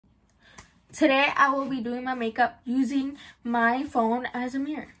Today I will be doing my makeup using my phone as a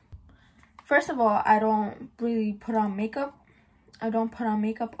mirror. First of all, I don't really put on makeup. I don't put on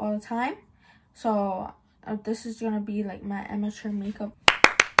makeup all the time. So this is gonna be like my amateur makeup.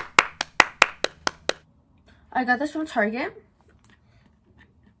 I got this from Target.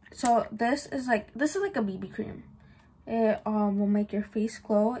 So this is like a BB cream. It will make your face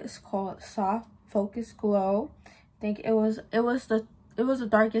glow. It's called Soft Focus Glow. I think it was the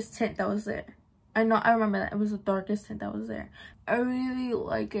darkest tint that was there. I remember that it was the darkest tint that was there. I really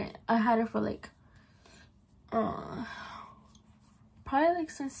like it. I had it for like probably like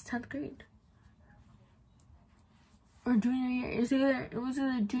since 10th grade or junior year. It was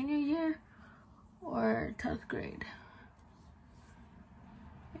either junior year or 10th grade.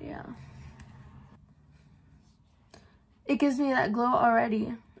 Yeah. It gives me that glow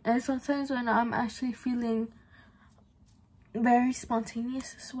already. And sometimes when I'm actually feeling very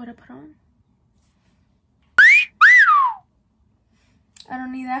spontaneous, this is what I put on. I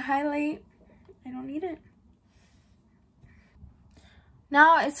don't need that highlight. I don't need it.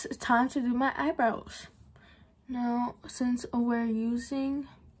 Now it's time to do my eyebrows. Now, since we're using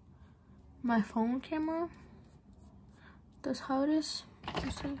my phone camera, that's how it is.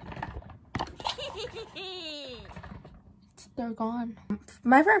 They're gone.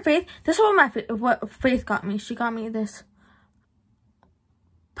 My friend Faith, this is what Faith got me. She got me this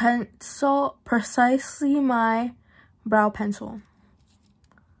pencil, precisely my brow pencil.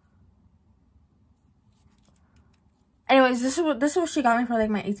 Anyways, this is what she got me for like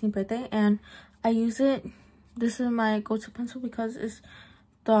my 18th birthday, and I use it. This is my go-to pencil because it's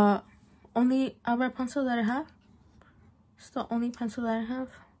the only eyebrow pencil that I have. It's the only pencil that I have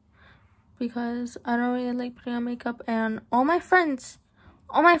because I don't really like putting on makeup, and all my friends,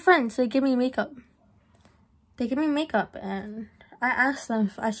 they give me makeup. They give me makeup, and I asked them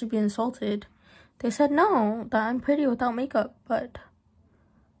if I should be insulted. They said no, that I'm pretty without makeup, but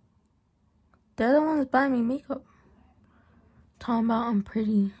they're the ones buying me makeup. Talking about I'm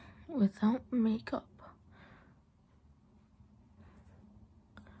pretty without makeup.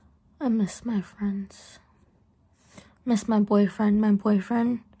 I miss my friends. Miss my boyfriend. My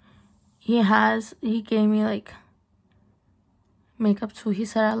boyfriend, he gave me like makeup too. He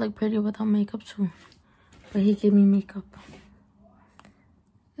said I look pretty without makeup too. But he gave me makeup.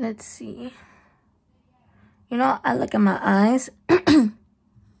 Let's see. You know, I look at my eyes.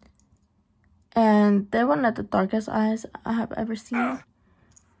 And they're one of the darkest eyes I have ever seen.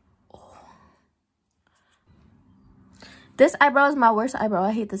 Oh. This eyebrow is my worst eyebrow.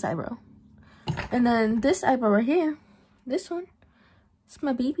 I hate this eyebrow. And then this eyebrow right here, this one, it's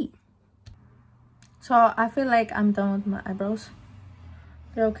my baby. So I feel like I'm done with my eyebrows.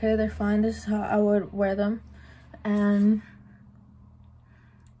 They're okay, they're fine. This is how I would wear them. And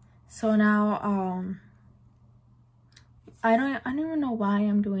so now, I don't even know why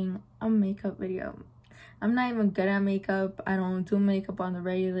I'm doing a makeup video. I'm not even good at makeup. I don't do makeup on the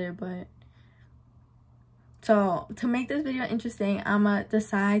regular, but so to make this video interesting, I'ma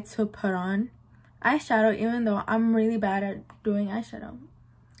decide to put on eyeshadow, even though I'm really bad at doing eyeshadow.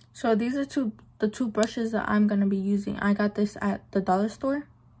 So these are the two brushes that I'm gonna be using. I got this at the dollar store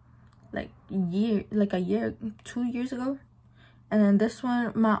like 2 years ago. And then this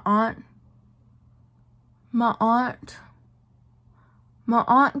one, my aunt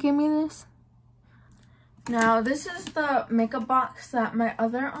gave me this. Now this is the makeup box that my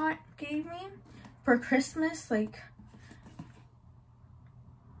other aunt gave me for Christmas, like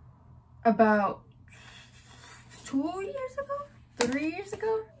about 2 years ago, 3 years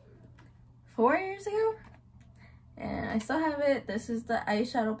ago, 4 years ago. And I still have it. This is the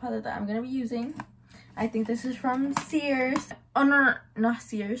eyeshadow palette that I'm gonna be using. I think this is from Sears. Oh no, not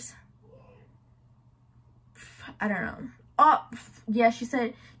Sears. I don't know. Oh yeah, she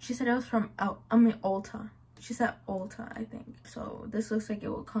said it was from Ulta. She said Ulta, I think. So this looks like it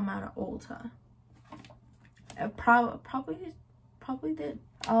will come out of Ulta. It probably did.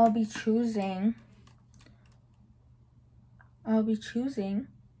 I'll be choosing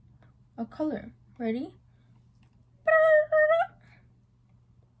a color. Ready?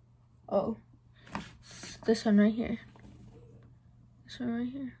 Oh, this one right here. This one right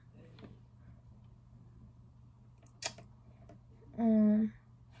here.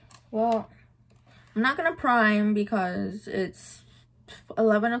 Well, I'm not gonna prime because it's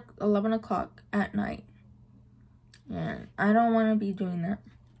 11 o'clock at night, and I don't want to be doing that.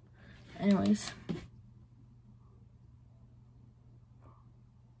 Anyways,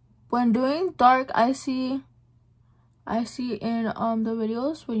 when doing dark, I see in the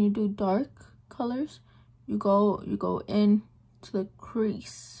videos, when you do dark colors, you go in to the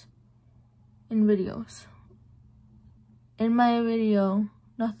crease. in videos. In my video,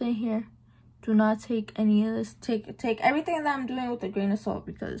 nothing here. Do not take any of this. Take everything that I'm doing with a grain of salt,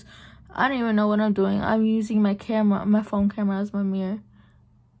 because I don't even know what I'm doing. I'm using my camera, my phone camera, as my mirror.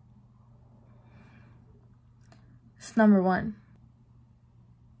 It's number 1.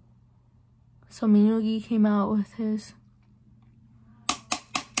 So Minugi came out with his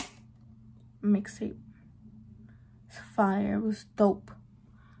mixtape. It's fire. It was dope.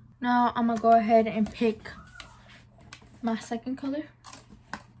 Now I'm gonna go ahead and pick my second color.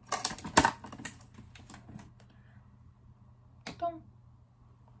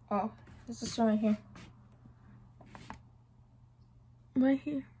 Oh, this is right here. Right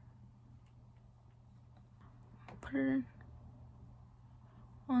here. Put it in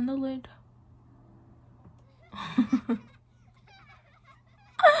on the lid.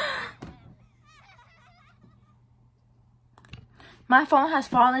 My phone has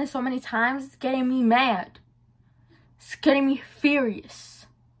fallen so many times, it's getting me mad. It's getting me furious.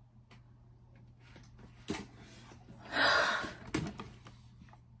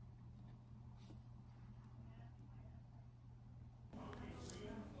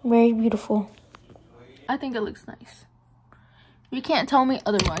 Very beautiful. I think it looks nice. You can't tell me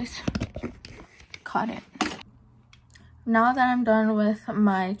otherwise. Caught it. Now that I'm done with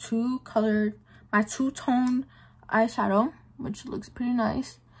my two-tone eyeshadow, which looks pretty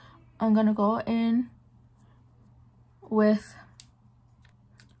nice, I'm gonna go in with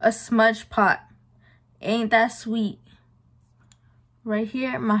a smudge pot. Ain't that sweet? Right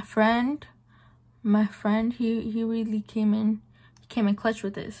here, my friend, he really came in clutch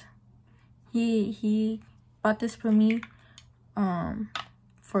with this. He bought this for me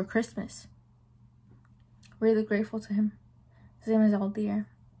for Christmas. Really grateful to him. His name is Aldir.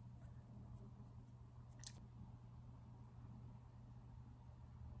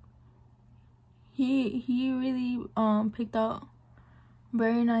 He really picked out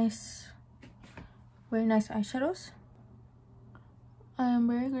very nice eyeshadows. I am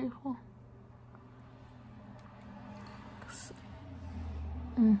very grateful.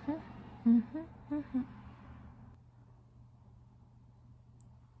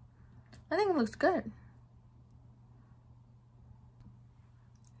 I think it looks good.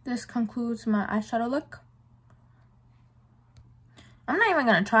 This concludes my eyeshadow look. I'm not even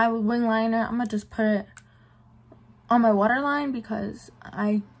gonna try with wing liner. I'm gonna just put it on my waterline because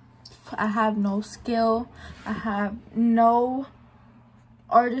I have no skill. I have no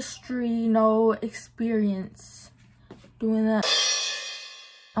artistry, no experience doing that.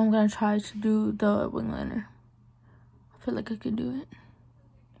 I'm gonna try to do the wing liner. I feel like I can do it.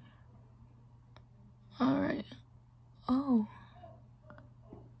 Alright. Oh.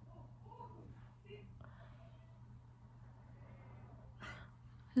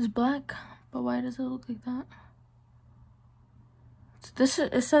 It's black, but why does it look like that?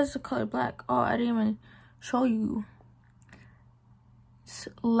 It says the color black. Oh, I didn't even show you. It's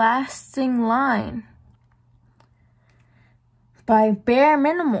Lasting Line by Bare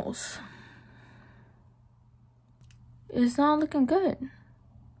Minimals. It's not looking good.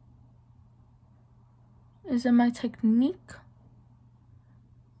 Is it my technique?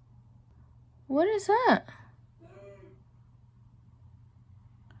 What is that?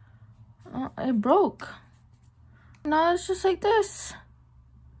 It broke. No, it's just like this.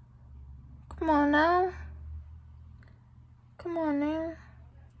 Come on now. Come on now.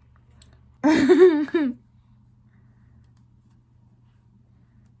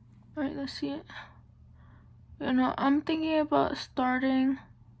 Alright, let's see it. You know, I'm thinking about starting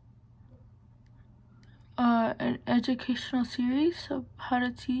an educational series of how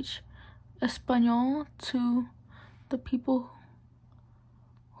to teach Espanol to the people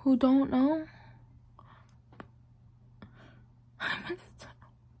who don't know.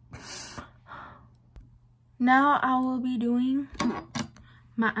 Now I will be doing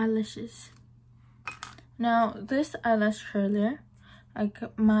my eyelashes. Now this eyelash curler, like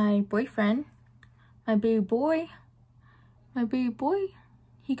my boyfriend, my baby boy,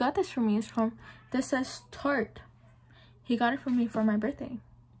 he got this for me. It's from, this says Tarte. He got it for me for my birthday.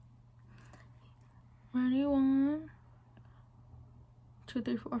 Ready? 1, 2,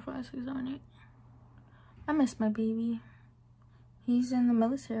 3, 4, 5, 6, 7, 8. I miss my baby. He's in the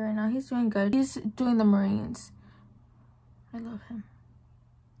military right now. He's doing good. He's doing the Marines. I love him.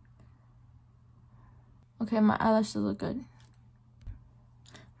 Okay, my eyelashes look good.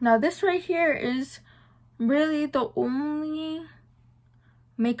 Now this right here is really the only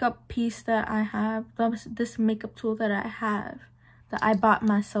makeup piece that I have. This makeup tool that I have, that I bought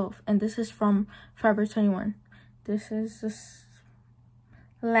myself. And this is from Forever 21. This is just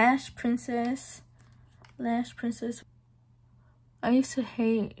Lash Princess. Lash Princess. I used to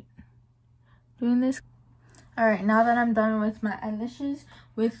hate doing this. Alright, now that I'm done with my eyelashes,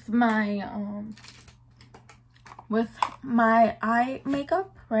 with my eye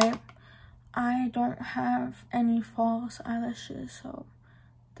makeup, right? I don't have any false eyelashes, so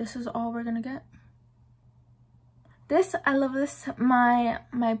this is all we're gonna get. This, I love this. My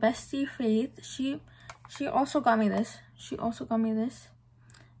bestie Faith, she also got me this. She also got me this.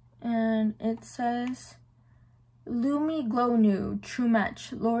 And it says Lumi Glow Nude True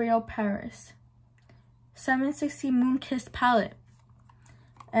Match L'Oreal Paris 760 Moon Kissed palette.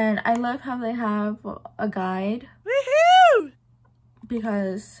 And I love how they have a guide. Woohoo!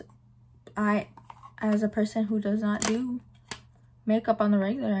 Because I, as a person who does not do makeup on the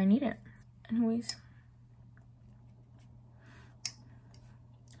regular, I need it. Anyways.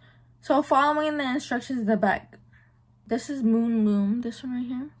 So following the instructions in the back. This is Moon Loom. This one right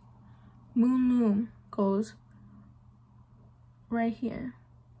here. Moon Loom goes right here.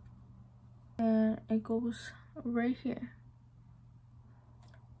 And it goes right here.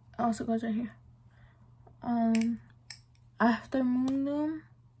 It also goes right here. After Moon Loom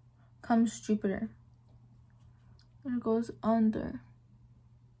comes Jupiter. And it goes under.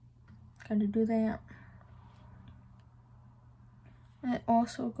 Gotta do that. And it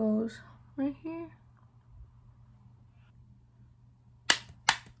also goes right here.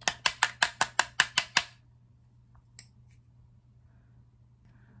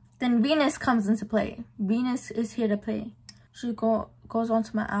 Then Venus comes into play. Venus is here to play. She goes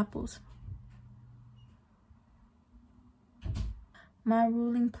onto my apples. My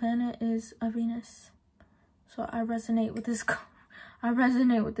ruling planet is a Venus. So I resonate with this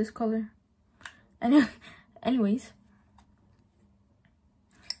color. Anyways.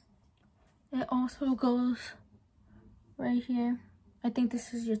 It also goes right here. I think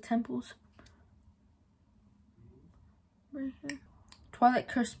this is your temples. Right here. Twilight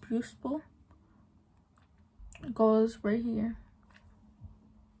Crucible goes right here.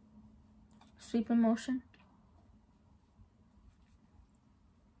 Sweep in motion.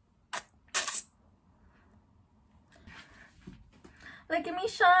 Look at me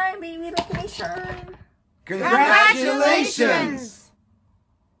shine, baby. Look at me shine. Congratulations!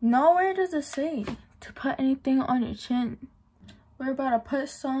 Nowhere does it say to put anything on your chin. We're about to put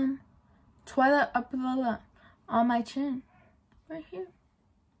some Twilight on my chin. Right here.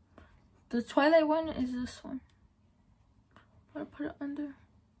 The Twilight one is this one. I'm gonna put it under.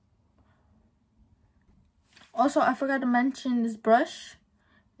 Also, I forgot to mention this brush.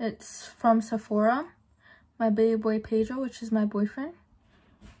 It's from Sephora. My baby boy Pedro, which is my boyfriend.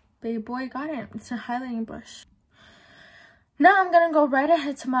 Baby boy got it. It's a highlighting brush. Now I'm gonna go right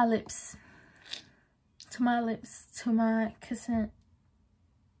ahead to my lips. To my lips. To my kissing.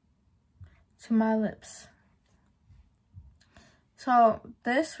 To my lips. So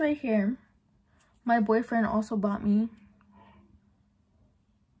this right here, my boyfriend also bought me.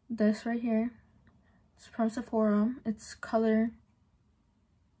 This right here, it's from Sephora. It's color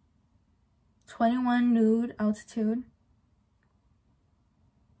 21 Nude Altitude.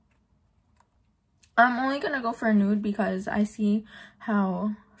 I'm only gonna go for a nude because I see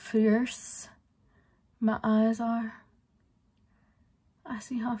how fierce my eyes are. I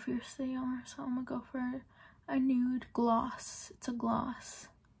see how fierce they are, so I'm gonna go for a nude gloss. It's a gloss.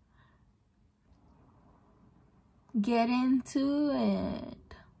 Get into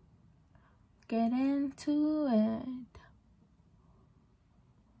it. Get into it.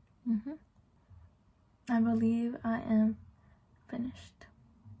 I believe I am finished.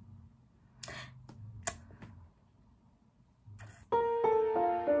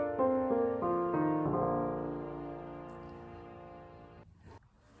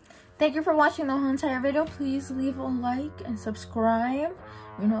 Thank you for watching the whole entire video. Please leave a like and subscribe.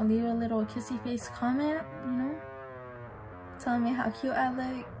 You know, leave a little kissy face comment, you know. Telling me how cute I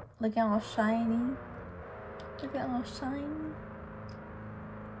look. Looking all shiny. Looking all shiny.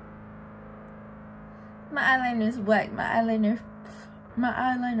 My eyeliner is wet. My eyeliner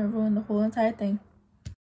ruined the whole entire thing.